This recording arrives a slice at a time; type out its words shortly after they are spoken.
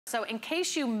So in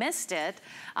case you missed it,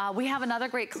 we have another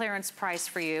great clearance price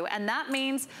for you, and that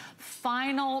means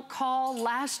final call,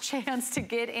 last chance to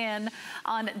get in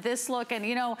on this look. And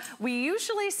you know, we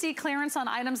usually see clearance on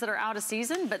items that are out of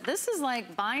season, but this is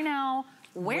like buy now,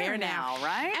 wear now,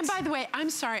 right? And by the way, I'm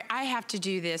sorry, I have to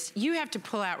do this. You have to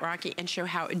pull out Rocky and show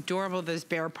how adorable those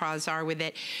bear paws are with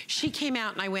it. She came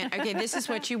out and I went, okay, this is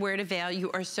what you wear to Vail.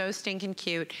 You are so stinking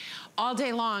cute. All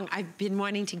day long, I've been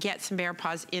wanting to get some bear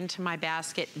paws into my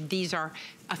basket. These are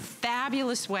a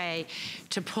fabulous way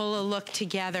to pull a look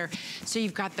together. So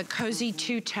you've got the cozy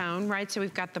two-tone, right? So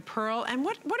we've got the pearl. And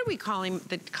what are we calling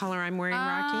the color I'm wearing,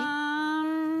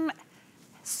 Rocky?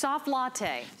 Soft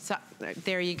latte. So,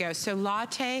 there you go. So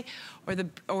latte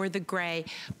or the gray.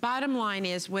 Bottom line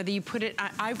is whether you put it,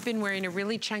 I've been wearing a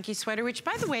really chunky sweater, which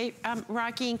by the way,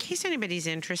 Rocky, in case anybody's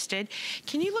interested,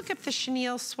 can you look up the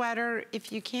chenille sweater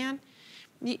if you can?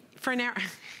 For now,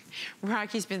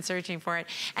 Rocky's been searching for it.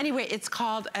 Anyway, it's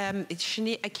called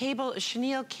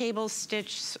chenille cable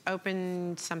stitch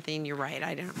open something. You're right,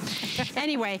 I don't know.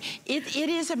 Anyway,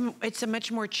 it's a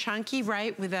much more chunky,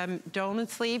 right, with a dolman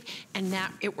sleeve, and now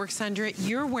it works under it.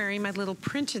 You're wearing my little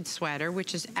printed sweater,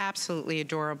 which is absolutely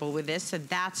adorable with this, so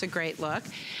that's a great look.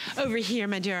 Over here,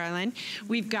 my darling,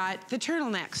 we've got the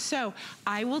turtleneck. So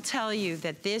I will tell you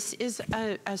that this is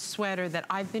a sweater that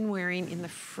I've been wearing in the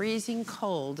freezing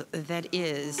cold that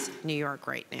is New York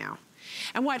right now.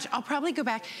 And watch, I'll probably go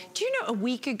back. Do you know a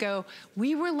week ago,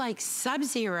 we were like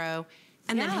sub-zero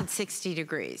and then had 60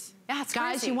 degrees. Yeah, it's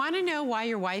Guys, crazy. you wanna know why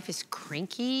your wife is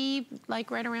cranky,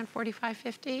 like right around 45,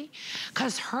 50?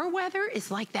 Because her weather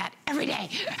is like that every day.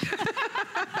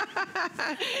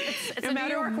 It's a New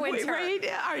York winter. Right?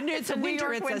 It's a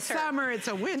winter, it's a summer, it's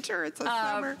a winter, it's a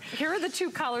summer. Here are the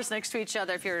two colors next to each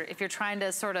other if you're trying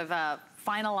to sort of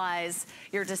finalize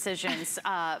your decisions.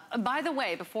 By the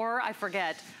way, before I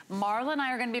forget, Marla and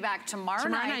I are going to be back tomorrow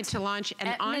night to launch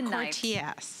an Encore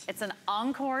TS. It's an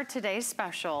Encore Today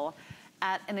special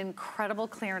at an incredible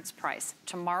clearance price.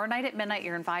 Tomorrow night at midnight,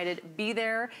 you're invited. Be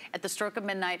there at the stroke of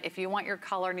midnight. If you want your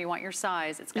color and you want your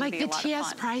size, it's going to be a lot of fun. Like the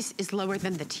TS price is lower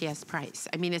than the TS price.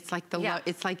 I mean, it's like the low.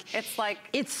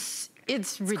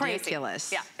 It's ridiculous.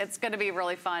 Crazy. Yeah, it's going to be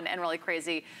really fun and really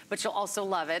crazy, but you'll also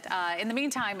love it. In the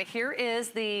meantime, here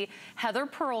is the Heather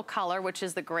Pearl color, which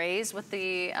is the grays with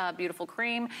the beautiful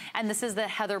cream, and this is the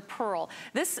Heather Pearl.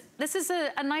 This is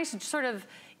a nice sort of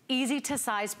easy to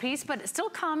size piece, but it still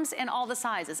comes in all the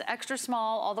sizes, extra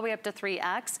small all the way up to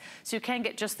 3X, so you can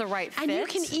get just the right fit. And you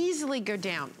can easily go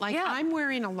down. Like I'm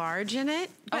wearing a large in it,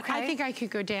 but I think I could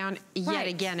go down yet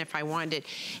again if I wanted.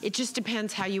 It just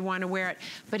depends how you want to wear it,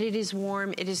 but it is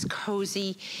warm, it is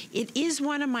cozy. It is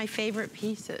one of my favorite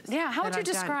pieces. Yeah, how would you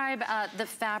describe the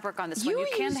fabric on this one? You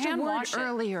can hand wash it.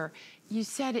 Earlier. You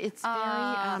said it's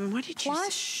very, what did you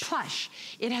say? Plush.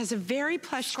 It has a very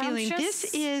plush feeling.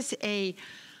 This is a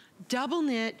double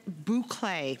knit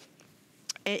boucle.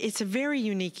 It's a very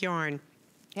unique yarn.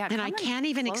 Yeah, and I can't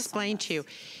even explain to you.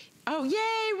 Oh,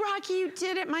 yay, Rocky, you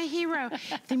did it, my hero.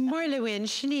 The MarlaWynne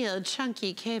chenille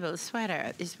chunky cable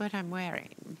sweater is what I'm wearing.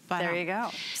 But, there you go.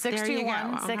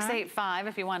 621-685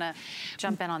 if you want to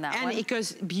jump in on that one. And it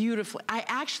goes beautifully. I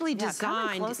actually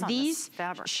designed these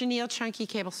chenille chunky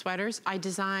cable sweaters. I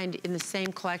designed in the same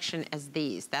collection as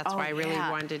these. That's why I really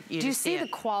wanted you to see it. Do you see the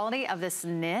quality of this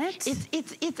knit?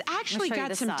 It's actually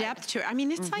got some depth to it. I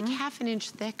mean, it's like half an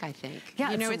inch thick, I think. Yeah,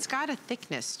 you know, it's got a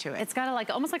thickness to it. It's got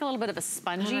almost like a little bit of a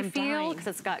spongy feel because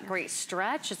it's got great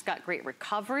stretch, it's got great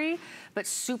recovery, but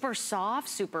super soft,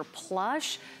 super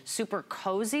plush, super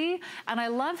cozy. And I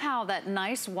love how that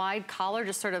nice wide collar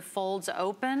just sort of folds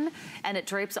open and it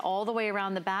drapes all the way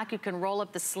around the back. You can roll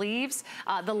up the sleeves.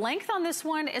 The length on this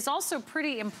one is also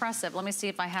pretty impressive. Let me see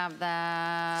if I have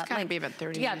that. It's gotta be about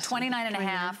 30. Yeah, 29 and a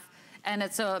half. And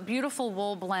it's a beautiful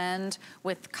wool blend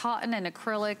with cotton and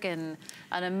acrylic and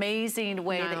an amazing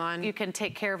way that you can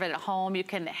take care of it at home. You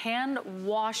can hand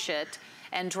wash it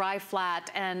and dry flat.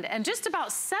 And just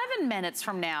about 7 minutes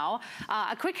from now,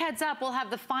 a quick heads up, we'll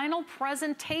have the final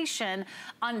presentation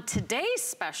on today's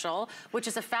special, which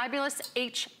is a fabulous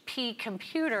HP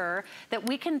computer that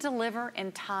we can deliver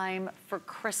in time for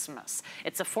Christmas.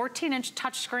 It's a 14-inch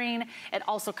touchscreen. It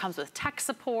also comes with tech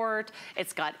support.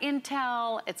 It's got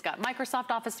Intel. It's got Microsoft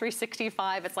Office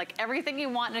 365. It's like everything you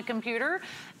want in a computer,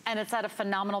 and it's at a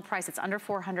phenomenal price. It's under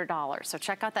 $400. So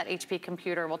check out that HP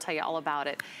computer. We'll tell you all about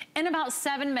it in about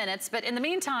 7 minutes. But in the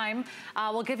meantime,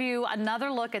 we'll give you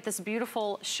another look at this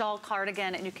beautiful shawl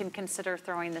cardigan, and you can consider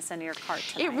throwing this into your cart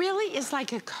tonight. It really is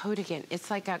like a cardigan.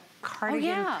 It's like a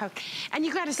cardigan coat. And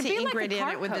you got to see Ingrid in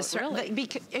it with this. Really.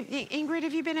 Ingrid,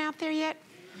 have you been out there yet?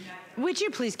 Would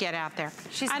you please get out there?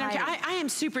 I don't care. I am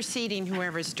superseding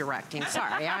whoever's directing.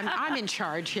 Sorry, I'm in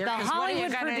charge here. The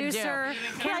Hollywood producer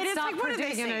can't stop what are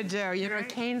they gonna do? You know,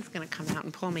 Kane's gonna come out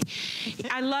and pull me.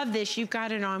 I love this. You've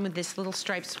got it on with this little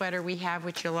striped sweater we have,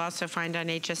 which you'll also find on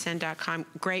hsn.com.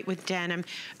 Great with denim,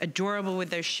 adorable with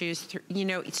those shoes. You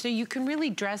know, so you can really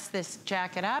dress this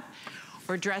jacket up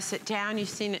or dress it down. You've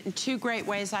seen it in two great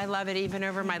ways. I love it even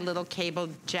over my little cable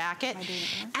jacket.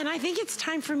 And I think it's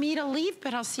time for me to leave,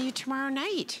 but I'll see you tomorrow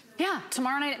night. Yeah,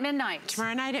 tomorrow night at midnight.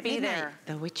 Tomorrow night at midnight. There.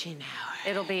 The witching hour.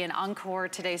 It'll be an encore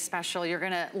today's special. You're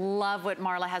gonna love what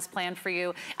Marla has planned for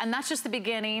you. And that's just the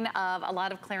beginning of a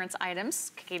lot of clearance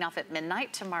items kicking off at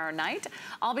midnight tomorrow night.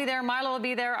 I'll be there, Marla will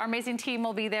be there, our amazing team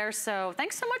will be there. So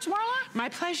thanks so much, Marla. My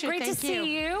pleasure, Great to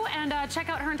see you. And check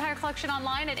out her entire collection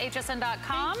online at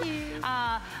hsn.com. Thank you.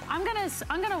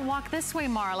 I'm gonna walk this way,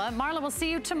 Marla. Marla, we'll see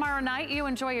you tomorrow night. You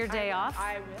enjoy your day off.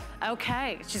 I will.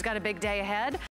 Okay, she's got a big day ahead.